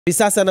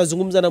Sasa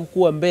nazungumza na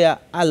mkuu wa Mbeya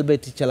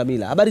ALBERT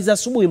CHALAMILA. Habari za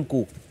asubuhi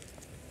mkuu.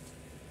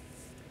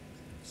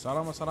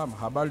 Salama.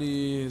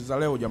 Habari za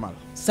leo Jamal?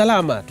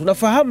 Salama.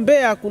 Tunafahamu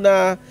Mbeya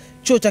kuna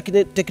chuo cha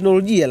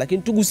teknolojia,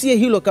 lakini tugusie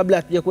hilo kabla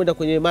hatuja kwenda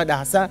kwenye mada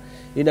hasa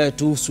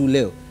inayotuhusu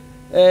leo.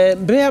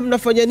 Mbeya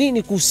mnafanya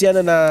nini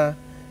kuhusiana na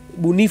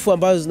bunifu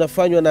ambazo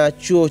zinafanywa na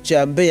chuo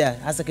cha Mbeya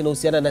hasa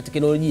kinahusiana na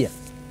teknolojia?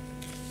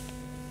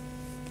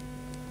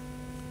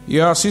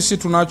 Sisi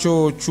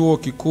tunacho chuo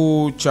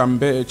kikuu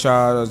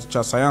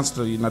cha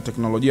sayansi na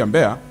teknolojia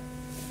Mbeya.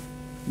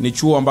 Ni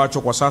chuo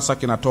ambacho kwa sasa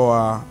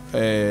kinatoa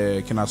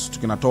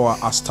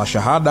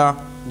astashahada,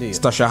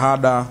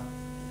 stashahada,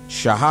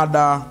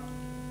 shahada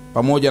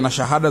pamoja na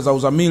shahada za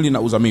uzamili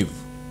na uzamivu.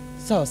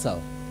 Sawa.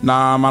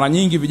 Na mara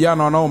nyingi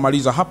vijana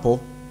wanaomaliza hapo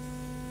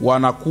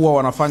wanakuwa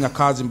wanafanya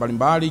kazi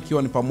mbalimbali,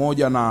 ikiwa ni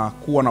pamoja na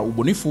kuwa na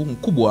ubunifu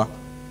mkubwa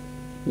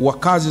wa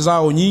kazi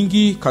zao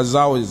nyingi. Kazi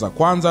zao za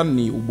kwanza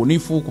ni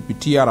ubunifu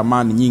kupitia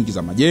ramani nyingi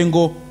za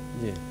majengo.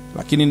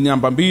 Lakini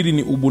namba 2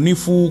 ni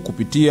ubunifu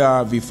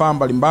kupitia vifaa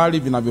mbalimbali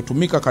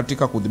vinavyotumika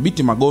katika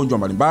kudhibiti magonjwa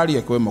mbalimbali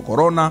yakiwemo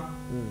corona.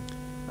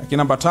 Lakini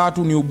namba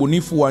 3 ni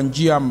ubunifu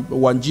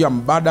wa njia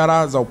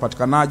mbadala za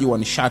upatikanaji wa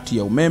nishati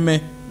ya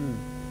umeme.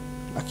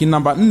 Lakini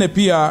namba 4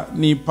 pia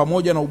ni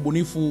pamoja na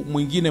ubunifu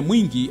mwingine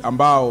mwingi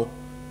ambao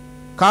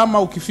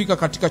kama ukifika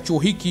katika chuo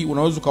hiki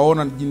unaweza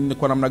ukaona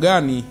kwa namna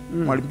gani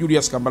Mwalimu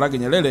Julius Kambarage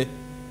Nyerere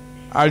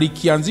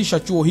alikianzisha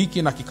chuo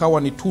hiki na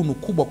kikawa ni tunu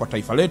kubwa kwa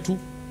taifa letu.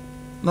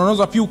 Na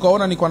unaweza pia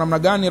ukaona ni kwa namna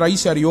gani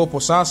rais aliyopo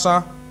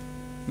sasa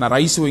na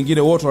rais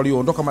wengine wote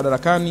walioondoka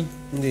madarakani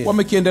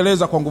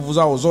wamekiendeleza kwa nguvu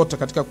zao zote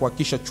katika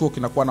kuhakikisha chuo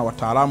kinakuwa na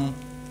wataalamu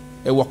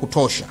wa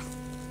kutosha.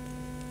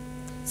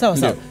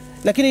 Sawa.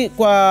 Lakini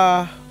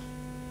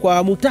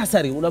kwa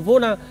muhtasari,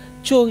 unavyoona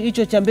chuo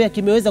hicho cha Mbeya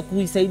kimeweza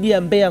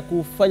kuisaidia Mbeya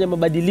kufanya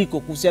mabadiliko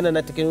kuhusiana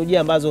na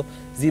teknolojia ambazo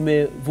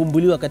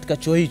zimevumbuliwa katika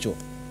chuo hicho?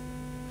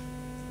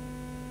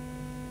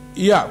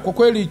 Kwa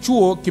kweli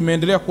chuo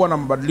kimeendelea kuwa na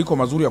mabadiliko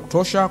mazuri ya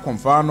kutosha. Kwa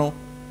mfano,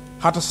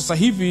 hata sasa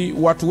hivi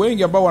watu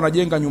wengi ambao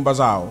wanajenga nyumba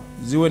zao,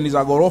 ziwe ni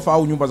za gorofa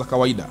au nyumba za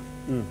kawaida,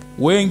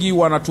 wengi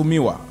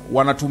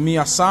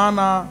wanatumia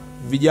sana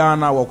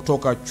vijana wa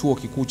kutoka chuo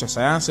kikuu cha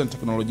sayansi na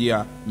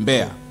teknolojia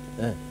Mbeya.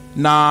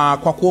 Na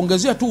kwa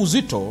kuongezea tu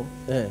uzito,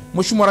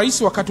 Mheshimiwa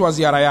Rais wakati wa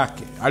ziara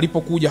yake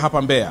alipokuja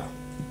hapa Mbeya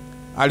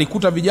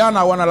alikuta vijana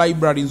hawana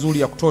library nzuri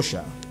ya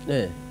kutosha.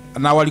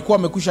 Na walikuwa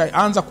wamekwisha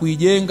anza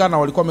kuijenga na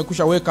walikuwa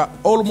wamekwisha weka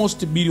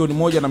almost bilioni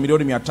 1 na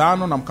milioni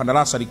 500 na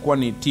mkandarasi alikuwa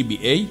ni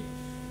TBA.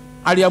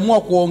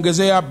 Aliamua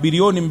kuongezea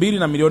bilioni 2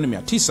 na milioni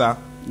 900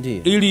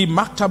 ili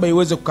maktaba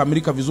iweze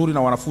kukamilika vizuri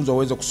na wanafunzi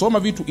waweze kusoma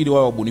vitu ili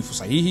wawe wabunifu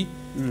sahihi.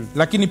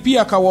 Lakini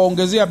pia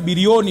akawaongezea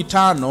bilioni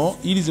 5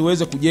 ili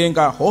ziweze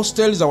kujenga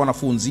hostel za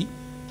wanafunzi,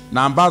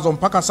 na ambazo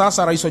mpaka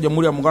sasa Rais wa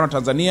Jamhuri ya Muungano wa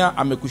Tanzania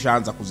amekwisha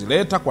anza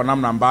kuzileta kwa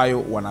namna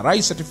ambayo wana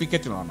right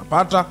certificate na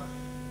wanapata.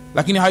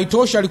 Lakini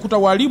haitoshi, alikuta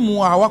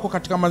walimu hawako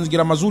katika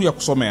mazingira mazuri ya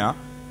kusomea.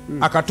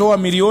 Akatoa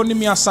milioni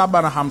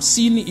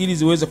 750 ili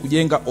ziweze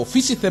kujenga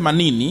ofisi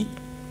 80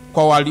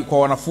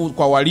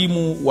 kwa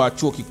walimu wa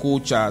chuo kikuu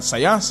cha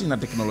sayansi na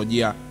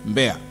teknolojia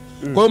Mbeya.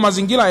 Kwa hiyo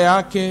mazingira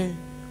yake,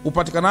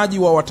 upatikanaji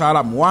wa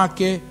wataalamu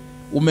wake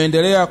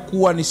umeendelea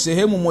kuwa ni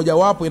sehemu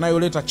mojawapo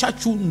inayoleta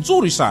chachu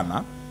nzuri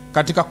sana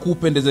katika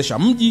kupendezesha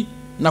mji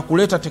na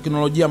kuleta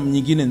teknolojia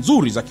nyingine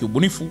nzuri za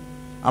kiubunifu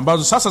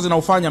ambazo sasa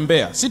zinaufanya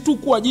Mbeya si tu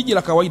kuwa jiji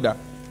la kawaida,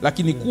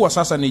 lakini kuwa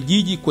sasa ni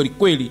jiji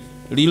kweli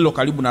lililo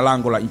karibu na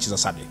lango la nchi za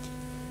SADC.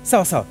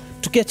 Sawa.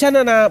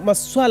 Tukiachana na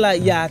masuala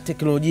ya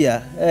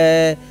teknolojia,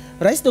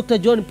 Rais Dr.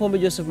 John Pombe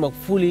Joseph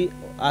Magufuli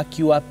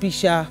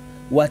akiwaapisha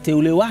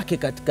wateule wake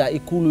katika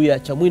ikulu ya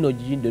Chamwino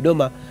jijini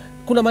Dodoma,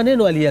 kuna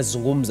maneno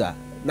aliyazungumza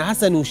na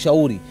hasa ni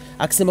ushauri,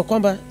 akisema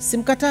kwamba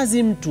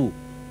simkatazi mtu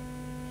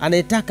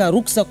anayetaka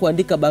ruksa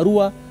kuandika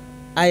barua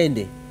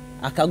aende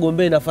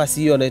akagombea nafasi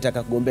hiyo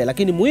anayetaka kugombea,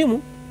 lakini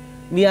muhimu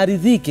ni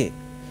aridhike.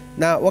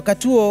 Na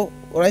wakati huo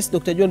Rais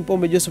Dr. John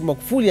Pombe Joseph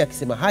Magufuli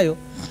akisema hayo,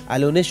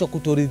 alionyeshwa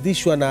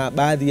kutoridhishwa na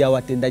baadhi ya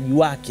watendaji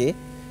wake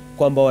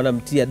kwamba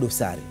wanamtia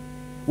dosari.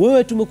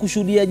 Wewe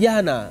tumekushuhudia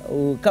jana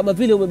kama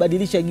vile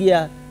umebadilisha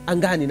gia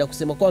angani na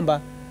kusema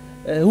kwamba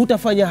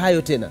hutafanya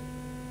hayo tena.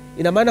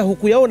 Ina maana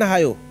hukuyaona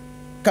hayo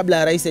kabla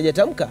ya rais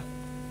hajatamka?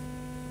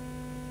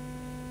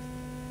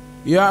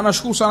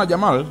 Nashukuru sana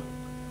Jamal.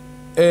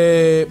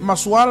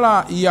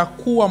 Masuala ya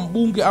kuwa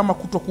mbunge ama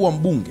kutokuwa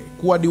mbunge,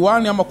 kuwa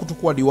diwani ama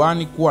kutokuwa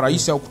diwani, kuwa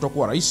rais au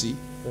kutokuwa rais,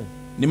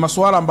 ni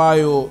masuala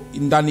ambayo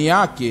ndani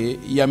yake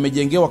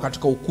yamejengewa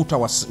katika ukuta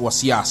wa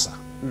siasa.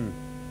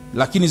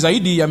 Lakini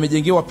zaidi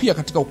yamejengewa pia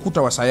katika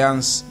ukuta wa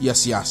sayansi ya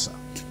siasa.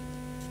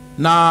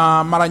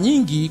 Na mara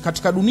nyingi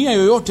katika dunia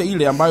yoyote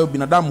ile ambayo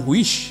binadamu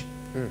huishi,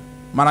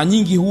 mara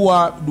nyingi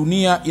huwa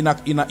dunia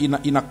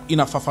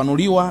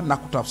inafafanuliwa na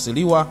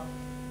kutafsiriwa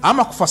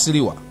ama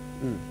kufasiriwa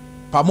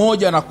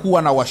pamoja na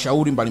kuwa na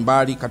washauri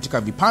mbalimbali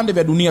katika vipande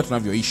vya dunia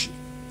tunavyoishi.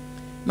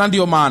 Na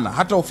ndiyo maana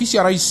hata ofisi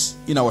ya rais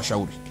ina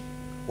washauri,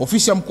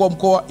 ofisi ya mkuu wa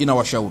mkoa ina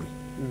washauri,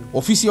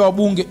 ofisi ya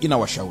wabunge ina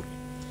washauri.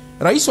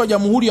 Rais wa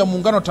Jamhuri ya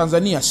Muungano wa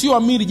Tanzania sio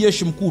amiri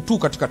jeshi mkuu tu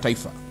katika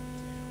taifa.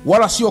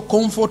 wala sio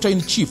comforter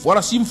in chief,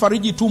 wala si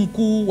mfariji tu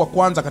mkuu wa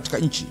kwanza katika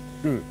nchi.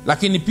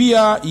 Lakini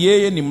pia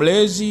yeye ni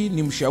mlezi,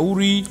 ni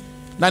mshauri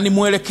na ni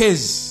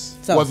mwelekezi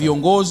wa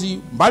viongozi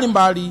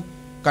mbalimbali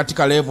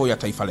katika level ya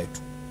taifa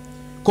letu.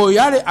 Kwa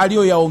yale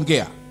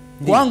aliyoyaongea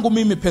kwangu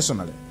mimi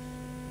personally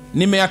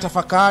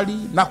nimeyatafakari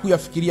na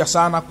kuyafikiria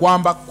sana,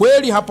 kwamba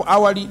kweli hapo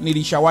awali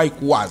nilishawahi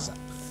kuwaza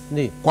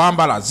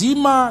kwamba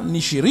lazima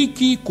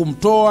nishiriki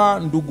kumtoa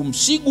ndugu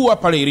Msigwa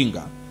pale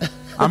Iringa,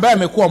 ambaye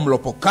amekuwa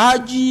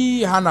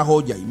mlopokaji, hana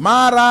hoja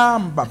imara,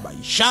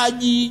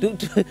 mbabaishaji,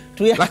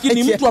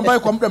 lakini mtu ambaye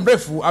kwa muda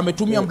mrefu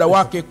ametumia muda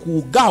wake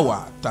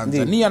kugawa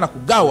Tanzania na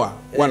kugawa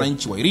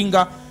wananchi wa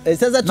Iringa,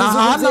 na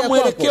hana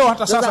mwelekeo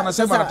hata sasa.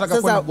 Anasema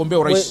anataka kwenda kugombea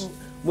urais.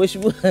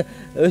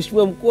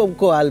 Mheshimiwa mkuu wa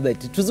mkoa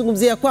Albert,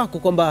 tuzungumzia kwako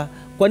kwamba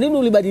kwa nini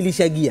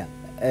ulibadilisha gia.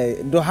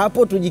 Ndio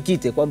hapo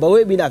tujikite kwamba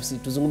wewe binafsi,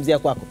 tuzungumzia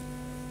kwako.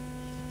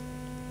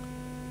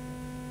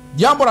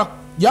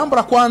 Jambo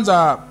la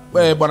kwanza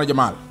bwana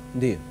Jamal,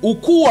 ndio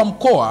ukuu wa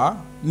mkoa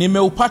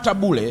nimeupata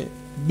bure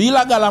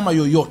bila gharama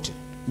yoyote.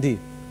 Ndio.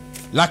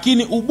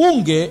 Lakini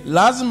ubunge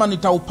lazima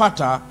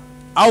nitaupata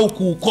au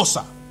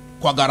kuukosa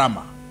kwa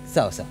gharama.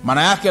 Sawa sawa.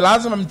 Maana yake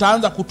lazima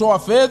mtaanza kutoa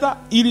fedha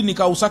ili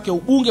nikausake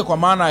ubunge, kwa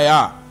maana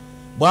ya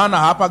bwana,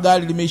 hapa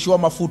gari limeishiwa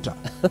mafuta,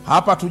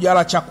 hapa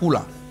tujala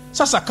chakula.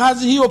 Sasa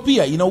kazi hiyo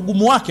pia ina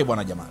ugumu wake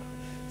bwana Jamal.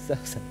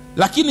 Sasa.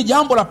 Lakini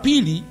jambo la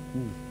pili,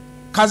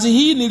 kazi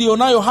hii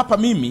nilionayo hapa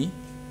mimi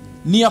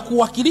ni ya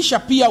kuwakilisha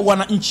pia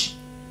wananchi,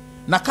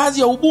 na kazi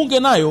ya ubunge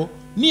nayo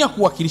ni ya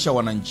kuwakilisha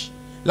wananchi.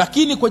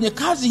 Lakini kwenye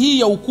kazi hii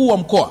ya ukuu wa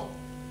mkoa,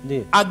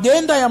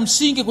 agenda ya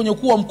msingi kwenye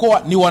ukuu wa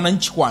mkoa ni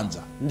wananchi kwanza.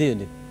 Ndio.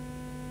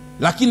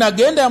 Lakini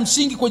agenda ya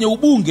msingi kwenye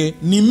ubunge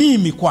ni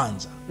mimi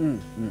kwanza.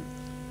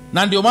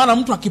 Na ndio maana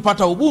mtu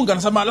akipata ubunge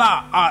anasema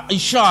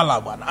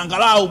inshallah bwana,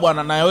 angalau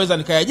bwana naweza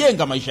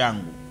nikayajenga maisha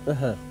yangu.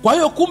 Kwa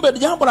hiyo kumbe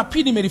jambo la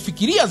pili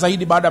nimelifikiria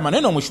zaidi baada ya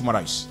maneno ya Mheshimiwa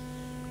Rais,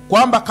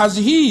 kwamba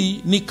kazi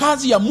hii ni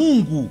kazi ya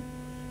Mungu,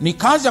 ni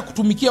kazi ya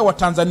kutumikia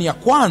Watanzania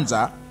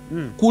kwanza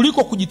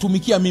kuliko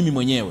kujitumikia mimi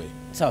mwenyewe.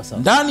 Sawa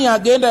sawa. Ndani ya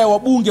agenda ya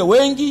wabunge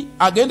wengi,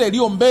 agenda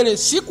iliyo mbele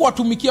si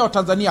kuwatumikia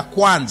Watanzania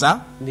kwanza.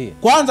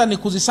 Kwanza ni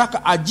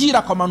kuzisaka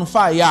ajira kwa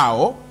manufaa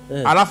yao,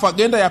 alafu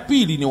agenda ya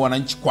pili ni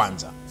wananchi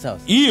kwanza.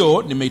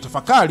 Hiyo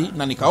nimeitafakari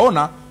na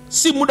nikaona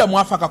si muda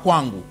mwafaka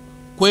kwangu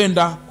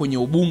kwenda kwenye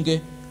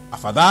ubunge.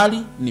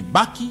 Afadhali ni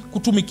baki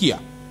kutumikia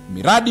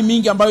miradi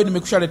mingi ambayo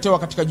nimekushaletewa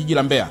katika jiji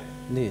la Mbeya,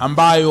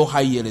 ambayo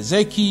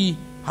haielezeki,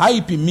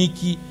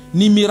 haipimiki,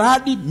 ni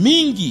miradi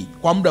mingi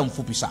kwa muda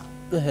mfupi sana.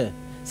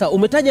 Sasa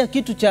umetaja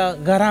kitu cha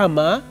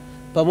gharama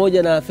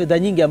pamoja na fedha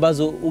nyingi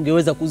ambazo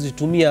ungeweza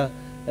kuzitumia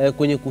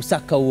kwenye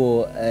kusaka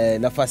huo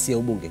nafasi ya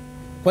ubunge.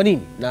 Kwa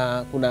nini?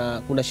 Na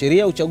kuna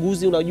sheria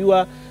uchaguzi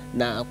unajua,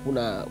 na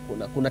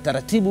kuna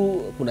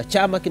taratibu, kuna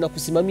chama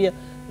kinakusimamia.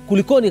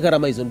 Kulikoni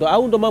gharama hizo?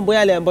 Ndo mambo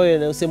yale ambayo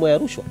yanayosemwa ya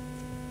rushwa?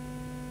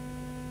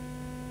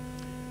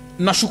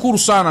 Nashukuru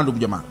sana ndugu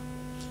jamaa.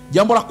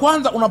 Jambo la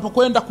kwanza,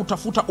 unapokwenda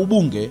kutafuta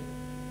ubunge,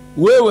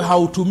 wewe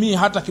hautumii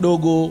hata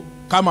kidogo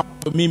kama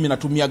mimi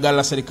natumia gari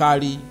la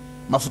serikali,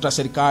 mafuta ya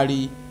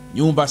serikali,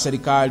 nyumba ya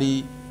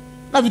serikali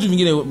na vitu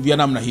vingine vya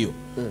namna hiyo.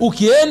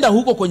 Ukienda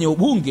huko kwenye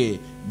ubunge,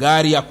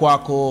 gari ya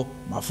kwako,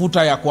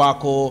 mafuta ya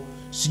kwako,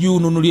 sijui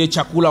ununulie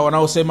chakula,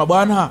 wanaosema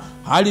bwana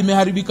hali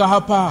imeharibika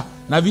hapa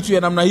na vitu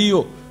ya namna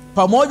hiyo,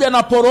 pamoja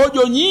na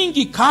porojo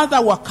nyingi kadha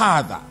wa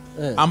kadha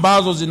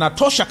ambazo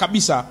zinatosha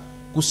kabisa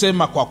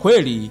kusema kwa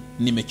kweli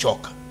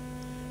nimechoka.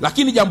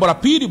 Lakini jambo la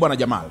pili bwana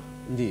Jamal,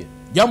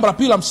 jambo la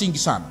pili la msingi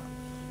sana,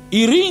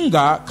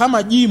 Iringa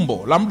kama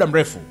jimbo la muda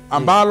mrefu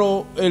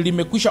ambalo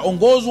limekwisha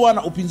ongozwa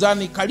na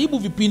upinzani karibu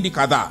vipindi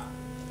kadhaa,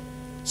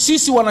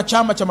 sisi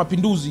wanachama cha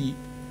Mapinduzi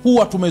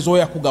huwa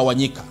tumezoea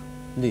kugawanyika.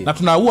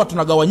 Na huwa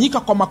tunagawanyika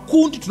kwa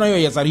makundi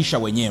tunayoyazalisha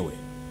wenyewe.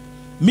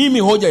 Mimi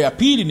hoja ya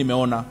pili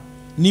nimeona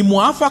ni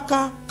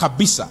muafaka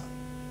kabisa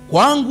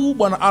kwangu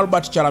bwana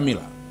Albert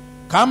Chalamila,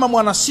 kama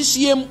mwana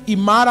CCM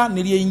imara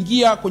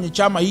niliyeingia kwenye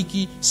chama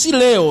hiki si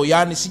leo,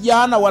 yani si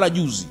jana wala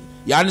juzi,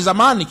 yani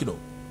zamani kidogo.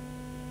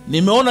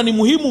 Nimeona ni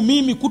muhimu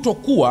mimi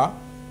kutokuwa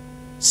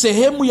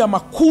sehemu ya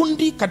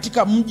makundi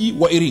katika mji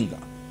wa Iringa.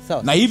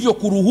 Na hivyo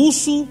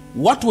kuruhusu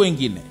watu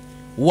wengine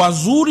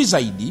wazuri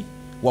zaidi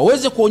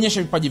waweze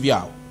kuonyesha vipaji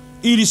vyao,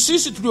 ili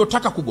sisi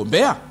tuliotaka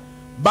kugombea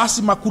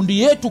basi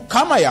makundi yetu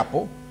kama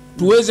yapo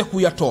tuweze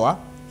kuyatoa,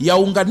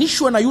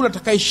 yaunganishwe na yule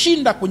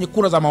atakayeshinda kwenye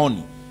kura za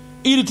maoni,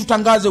 ili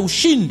tutangaze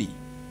ushindi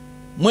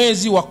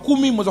mwezi wa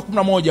 10, mwezi wa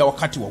 11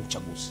 wakati wa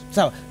uchaguzi.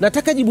 Sawa.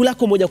 Nataka jibu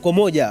lako moja kwa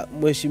moja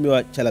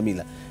Mheshimiwa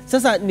Chalamila.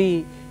 Sasa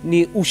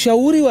ni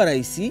ushauri wa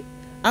rais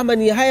ama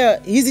ni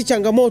hizi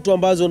changamoto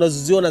ambazo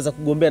unazoziona za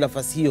kugombea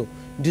nafasi hiyo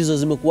ndizo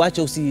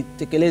zimekuacha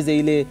usitekeleze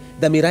ile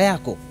dhamira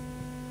yako?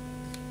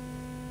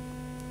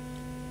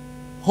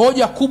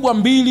 Hoja kubwa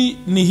mbili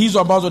ni hizo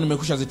ambazo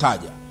nimekwisha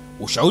zitaja.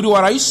 Ushauri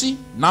wa rais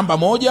namba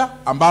 1,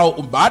 ambao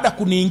baada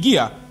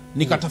kuniingia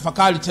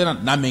nikatafakari tena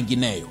na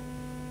mengineyo.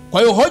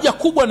 Kwa hiyo hoja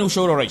kubwa ni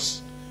ushauri wa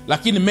rais,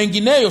 lakini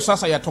mengineyo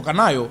sasa yatoka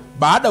nayo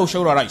baada ya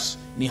ushauri wa rais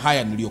ni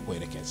haya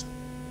niliyokuelekeza.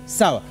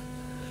 Sawa.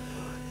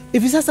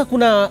 Hivi sasa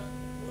kuna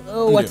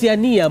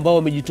watiania ambao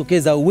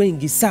wamejitokeza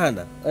wengi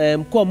sana.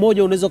 Mkoa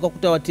mmoja unaweza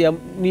kukuta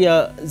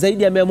watiania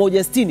zaidi ya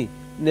 160.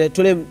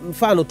 Tule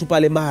mfano tu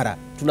pale Mara,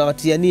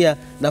 tunawatiania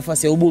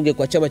nafasi ya ubunge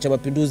kwa Chama cha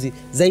Mapinduzi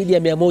zaidi ya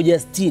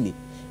 160.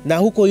 Na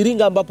huko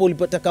Iringa ambapo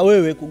ulipotaka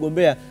wewe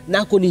kugombea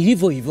nako ni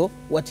hivyo hivyo,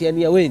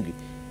 watiania wengi.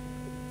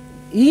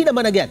 Hii ina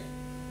maana gani?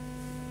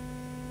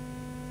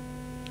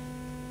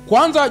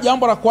 Kwanza,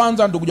 jambo la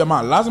kwanza ndugu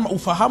jamaa, lazima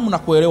ufahamu na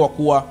kuelewa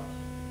kuwa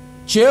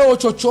cheo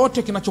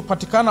chochote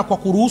kinachopatikana kwa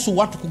kuruhusu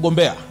watu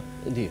kugombea,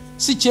 ndiyo,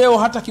 si cheo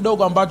hata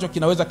kidogo ambacho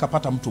kinaweza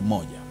kapata mtu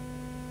mmoja.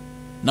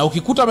 Na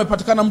ukikuta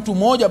amepatikana mtu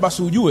mmoja,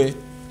 basi ujue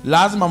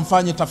lazima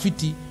mfanye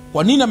tafiti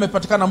kwa nini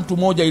amepatikana mtu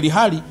mmoja, ili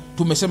hali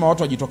tumesema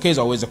watu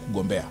wajitokeza waweze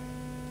kugombea.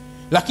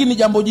 Lakini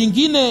jambo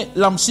jingine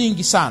la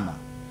msingi sana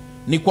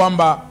ni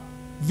kwamba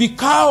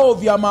vikao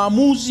vya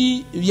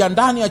maamuzi vya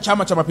ndani ya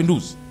Chama cha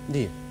Mapinduzi,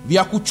 ndiyo,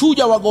 vya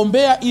kuchuja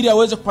wagombea ili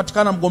aweze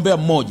kupatikana mgombea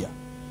mmoja,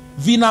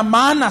 vina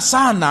maana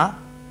sana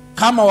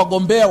kama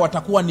wagombea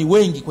watakuwa ni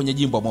wengi kwenye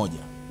jimbo moja.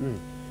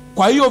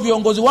 Kwa hiyo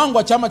viongozi wangu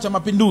wa Chama cha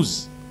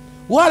Mapinduzi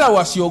wala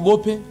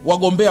wasiogope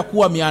wagombea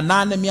kuwa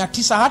 800,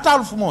 900, hata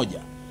 1000.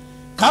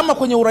 Kama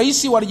kwenye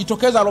uraisi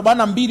walijitokeza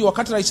 42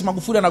 wakati Rais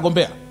Magufuli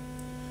anagombea,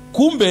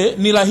 kumbe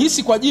ni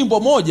rahisi kwa jimbo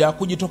moja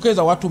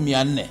kujitokeza watu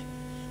 400.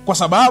 Kwa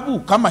sababu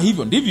kama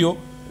hivyo ndivyo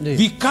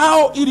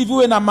vikao ili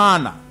viwe na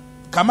maana,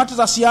 kamati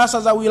za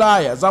siasa za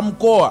wilaya, za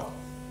mkoa,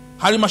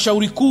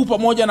 halmashauri kuu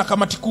pamoja na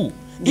kamati kuu,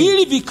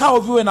 ili vikao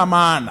viwe na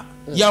maana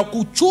ya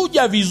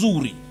kuchuja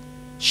vizuri,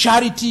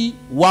 sharti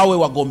wawe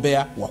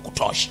wagombea wa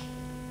kutosha.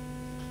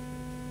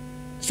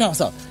 Sawa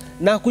sawa.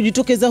 Na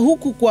kujitokeza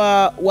huku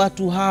kwa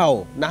watu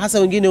hao, na hasa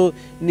wengine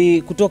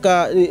ni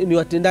kutoka ni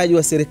watendaji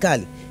wa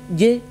serikali,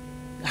 je,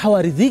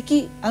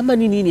 hawaridhiki ama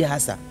ni nini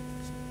hasa?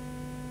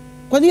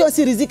 Kwa nini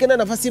wasiridhike na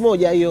nafasi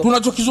moja hiyo?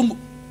 Tunachokizungu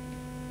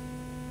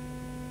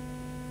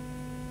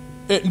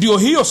ndio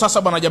hiyo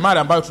sasa bwana Jamali,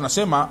 ambayo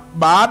tunasema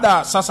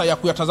baada sasa ya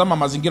kuyatazama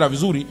mazingira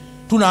vizuri,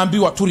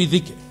 tunaambiwa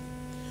turidhike.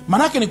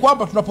 Manake ni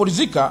kwamba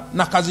tunaporidhika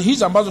na kazi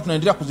hizi ambazo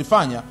tunaendelea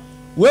kuzifanya,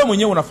 wewe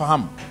mwenyewe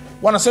unafahamu,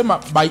 wanasema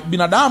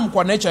binadamu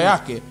kwa nature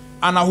yake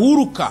ana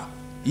huruka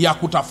ya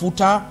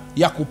kutafuta,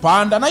 ya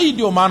kupanda. Na hii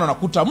ndio maana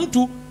nakuta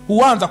mtu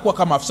huanza kuwa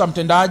kama afisa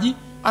mtendaji,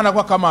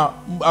 anakuwa kama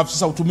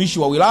afisa utumishi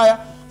wa wilaya,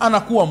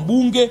 anakuwa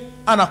mbunge,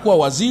 anakuwa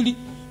waziri.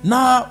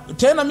 Na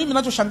tena mimi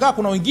ninachoshangaa,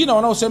 kuna wengine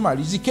wanaosema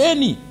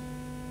rizikeni.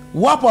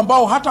 Wapo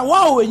ambao hata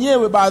wao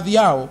wenyewe baadhi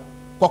yao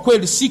kwa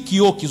kweli si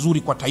kioo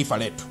kizuri kwa taifa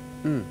letu.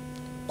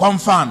 Kwa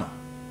mfano,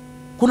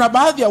 kuna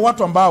baadhi ya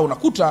watu ambao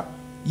unakuta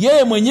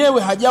yeye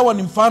mwenyewe hajawa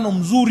ni mfano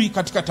mzuri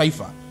katika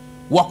taifa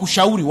wa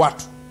kushauri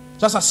watu.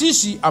 Sasa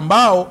sisi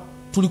ambao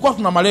tulikuwa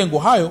tuna malengo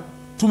hayo,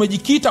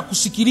 tumejikita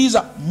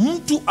kusikiliza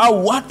mtu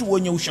au watu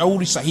wenye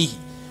ushauri sahihi,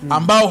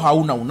 ambao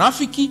hauna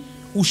unafiki,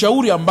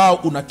 ushauri ambao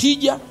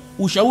unatija,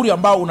 ushauri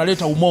ambao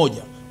unaleta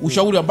umoja,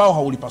 ushauri ambao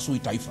haulipasui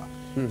taifa.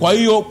 Kwa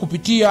hiyo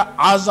kupitia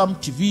Azam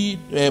TV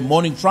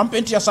Morning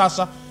Trumpet ya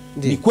sasa,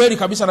 ni kweli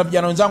kabisa na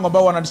vijana wenzangu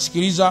ambao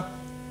wananisikiliza,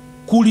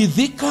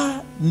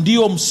 kuridhika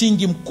ndio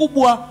msingi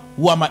mkubwa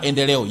wa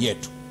maendeleo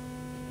yetu.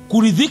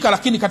 Kuridhika,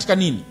 lakini katika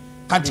nini?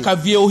 Katika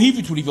vyeo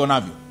hivi tulivyo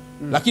navyo.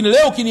 Lakini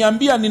leo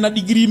ukiniambia nina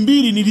degree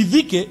 2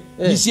 niridhike,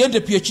 nisiende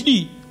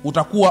PhD,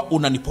 utakuwa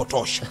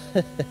unanipotosha.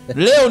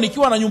 Leo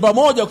nikiwa na nyumba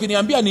moja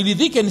ukiniambia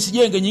niridhike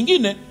nisijenge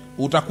nyingine,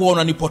 utakuwa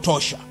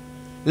unanipotosha.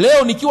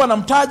 Leo nikiwa na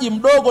mtaji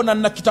mdogo na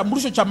nina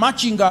kitambulisho cha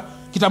machinga,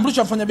 kitambulisho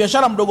cha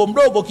mfanyabiashara mdogo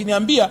mdogo,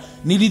 ukiniambia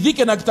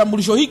niridhike na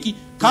kitambulisho hiki,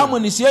 kamwe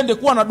nisiende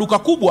kuwa na duka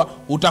kubwa,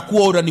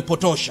 utakuwa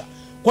unanipotosha.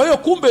 Kwa hiyo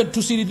kumbe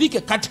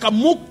tusiridhike katika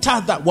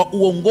muktadha wa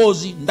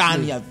uongozi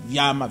ndani ya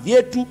vyama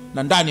vyetu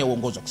na ndani ya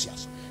uongozi wa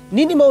kisiasa.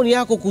 Nini maoni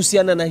yako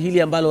kuhusiana na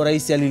hili ambalo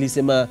rais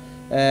alilisema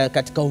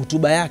katika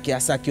hotuba yake,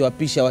 hasa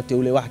akiwapisha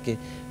wateule wake?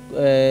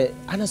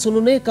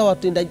 Anasononeka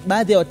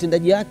baadhi ya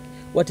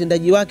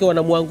watendaji wake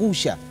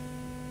wanamwangusha.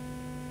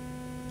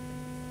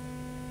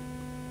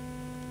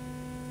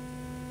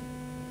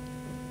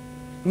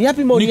 Ni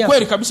yapi maoni yako? Ni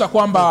kweli kabisa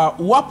kwamba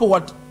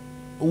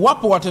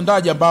wapo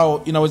watendaji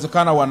ambao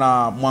inawezekana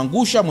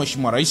wanamwangusha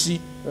mheshimiwa rais,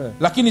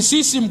 lakini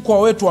sisi mkoa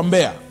wetu wa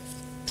Mbeya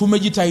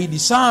tumejitahidi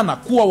sana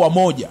kuwa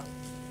wamoja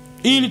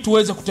ili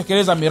tuweze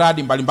kutekeleza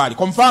miradi mbalimbali.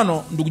 Kwa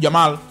mfano ndugu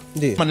Jamal,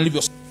 kama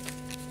nilivyo,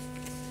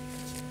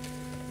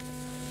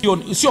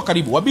 sio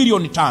karibu wa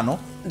bilioni 5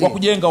 kwa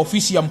kujenga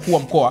ofisi ya mkuu wa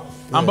mkoa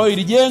ambayo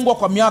ilijengwa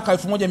kwa miaka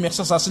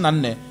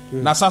 1934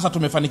 na sasa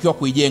tumefanikiwa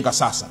kuijenga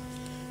sasa.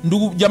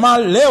 Ndugu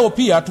Jamal, leo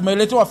pia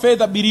tumeletewa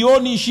fedha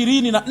bilioni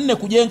 24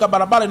 kujenga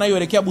barabara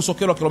inayoelekea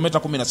Busokelo kilomita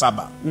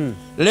 17.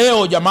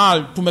 Leo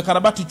Jamal,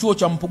 tumekarabati chuo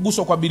cha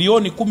Mpuguso kwa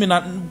bilioni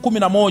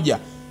 11,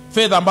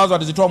 fedha ambazo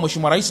alizitoa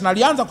mheshimiwa rais, na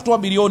alianza kutoa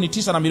bilioni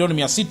 9 na milioni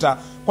 600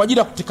 kwa ajili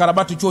ya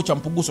kukarabati chuo cha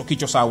Mpuguso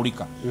kicho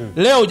sahaulika.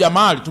 Leo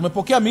Jamal,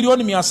 tumepokea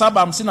milioni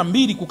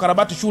 752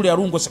 kukarabati shule ya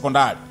Rungwe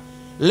sekondari.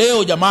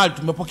 Leo Jamal,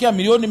 tumepokea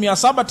milioni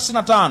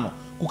 795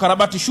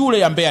 kukarabati shule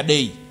ya Mbeya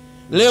Day.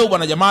 Leo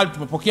bwana Jamali,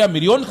 tumepokea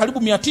milioni karibu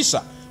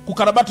 900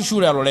 kukarabati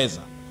shule ya Loleza.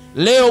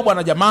 Leo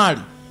bwana Jamali,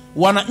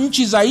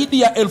 wananchi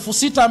zaidi ya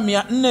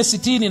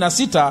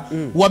 6466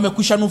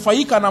 wamekwisha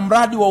nufaika na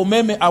mradi wa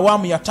umeme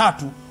awamu ya 3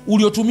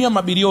 uliotumia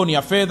mabilioni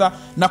ya fedha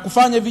na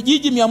kufanya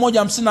vijiji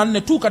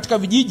 154 tu katika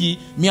vijiji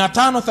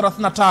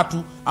 533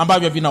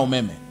 ambavyo vina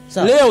umeme.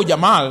 Leo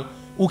Jamal,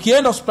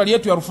 ukienda hospitali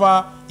yetu ya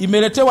rufaa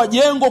imeletewa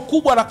jengo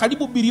kubwa la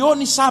karibu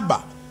bilioni 7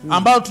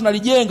 ambalo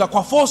tunalijenga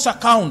kwa force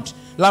account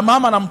la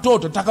mama na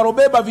mtoto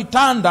takarobeba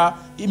vitanda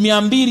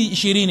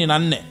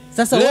 224.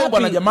 Leo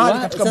bwana Jamali,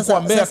 katika mkoa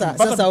wa Mbeya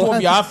tunapata vituo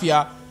vya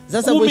afya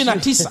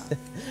 19.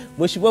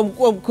 Mheshimiwa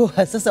mkuu wa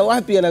mkoa, sasa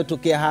wapi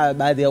yanatokea haya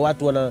baadhi ya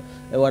watu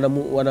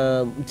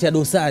wanamtia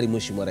dosari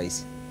Mheshimiwa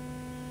Rais?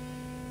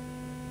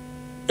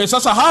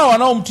 Sasa hao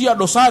wanaomtia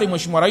dosari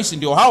Mheshimiwa Rais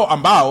ndio hao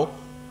ambao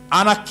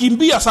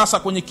anakimbia sasa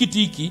kwenye kiti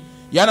hiki,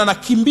 yani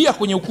anakimbia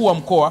kwenye ukuu wa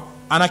mkoa,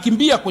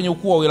 anakimbia kwenye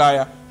ukuu wa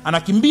wilaya,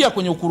 anakimbia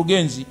kwenye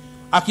ukurugenzi,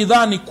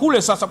 akidhani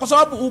kule sasa, kwa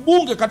sababu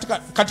ubunge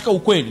katika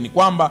ukweli ni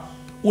kwamba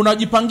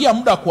unajipangia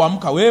muda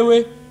kuamka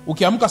wewe,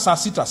 ukiamka saa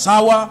 6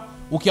 sawa,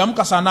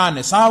 ukiamka saa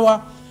 8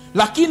 sawa,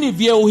 lakini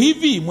vyeo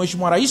hivi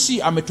Mheshimiwa Rais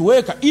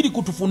ametuweka ili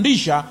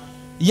kutufundisha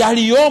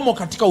yaliyomo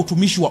katika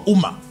utumishi wa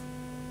umma.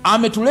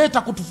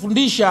 Ametuleta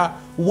kutufundisha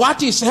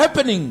what is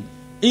happening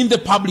in the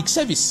public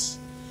service.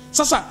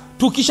 Sasa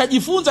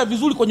tukishajifunza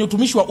vizuri kwenye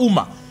utumishi wa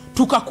umma,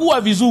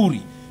 tukakuwa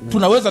vizuri,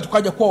 tunaweza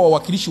tukaja kuwa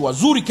wawakilishi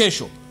wazuri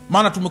kesho,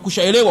 maana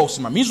tumekushaelewa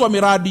usimamizi wa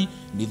miradi,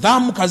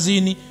 nidhamu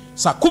kazini.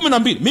 Saa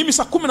 12, mimi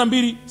saa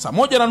 12, saa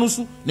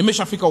 1:30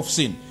 nimeshafika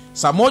ofisini.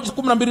 Saa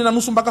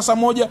 12:30 mpaka saa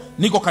 1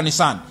 niko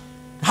kanisani.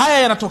 Haya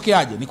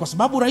yanatokeaje? Ni kwa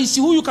sababu rais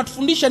huyu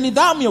katufundisha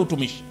nidhamu ya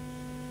utumishi.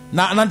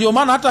 Na ndio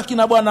maana hata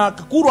kina bwana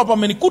Kakuru hapa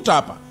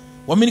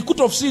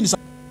wamenikuta ofisini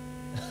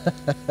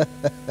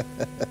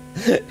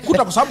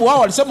kuta, kwa sababu wao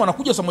walisema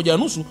wanakuja saa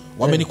 1:30,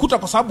 wamenikuta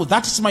kwa sababu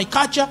that is my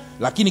culture,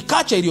 lakini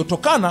culture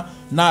iliyotokana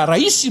na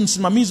rais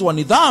msimamizi wa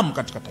nidhamu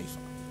katika taifa.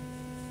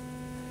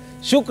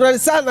 Shukrani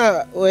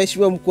sana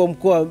Mheshimiwa mkuu wa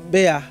mkoa wa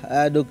Mbeya,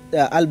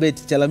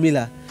 ALBERT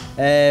CHALAMILA,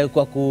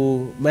 kwa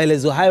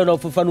maelezo hayo na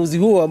ufafanuzi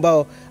huo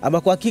ambao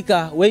ama kwa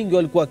hakika wengi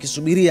walikuwa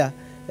wakisubiria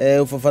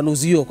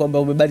ufafanuzi huo kwamba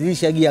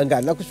umebadilisha gia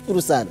angani.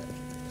 Nakushukuru sana.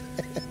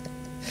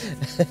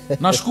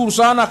 Nashukuru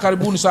sana,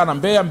 karibuni sana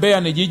Mbeya.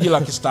 Mbeya ni jiji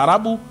la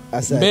kistaarabu.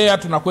 Mbeya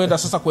tunakwenda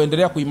sasa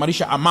kuendelea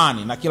kuimarisha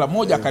amani na kila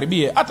mmoja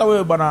akaribie. Hata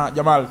wewe bwana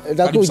Jamal,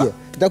 karibu sana.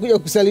 Nitakuja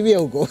kusalimia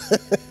huko.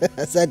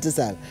 Asante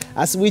sana.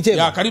 Asubuhi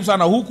njema. Ya, karibu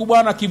sana huku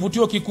bwana,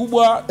 kivutio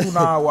kikubwa,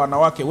 tuna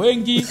wanawake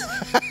wengi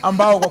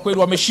ambao kwa kweli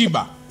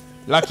wameshiba.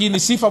 Lakini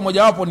sifa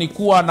mojawapo ni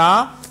kuwa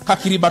na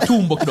kakiriba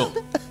tumbo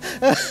kidogo.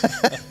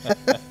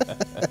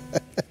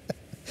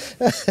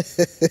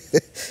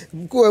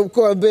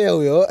 Mkuu wa Mbeya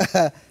huyo,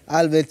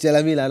 ALBERT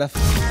CHALAMILA.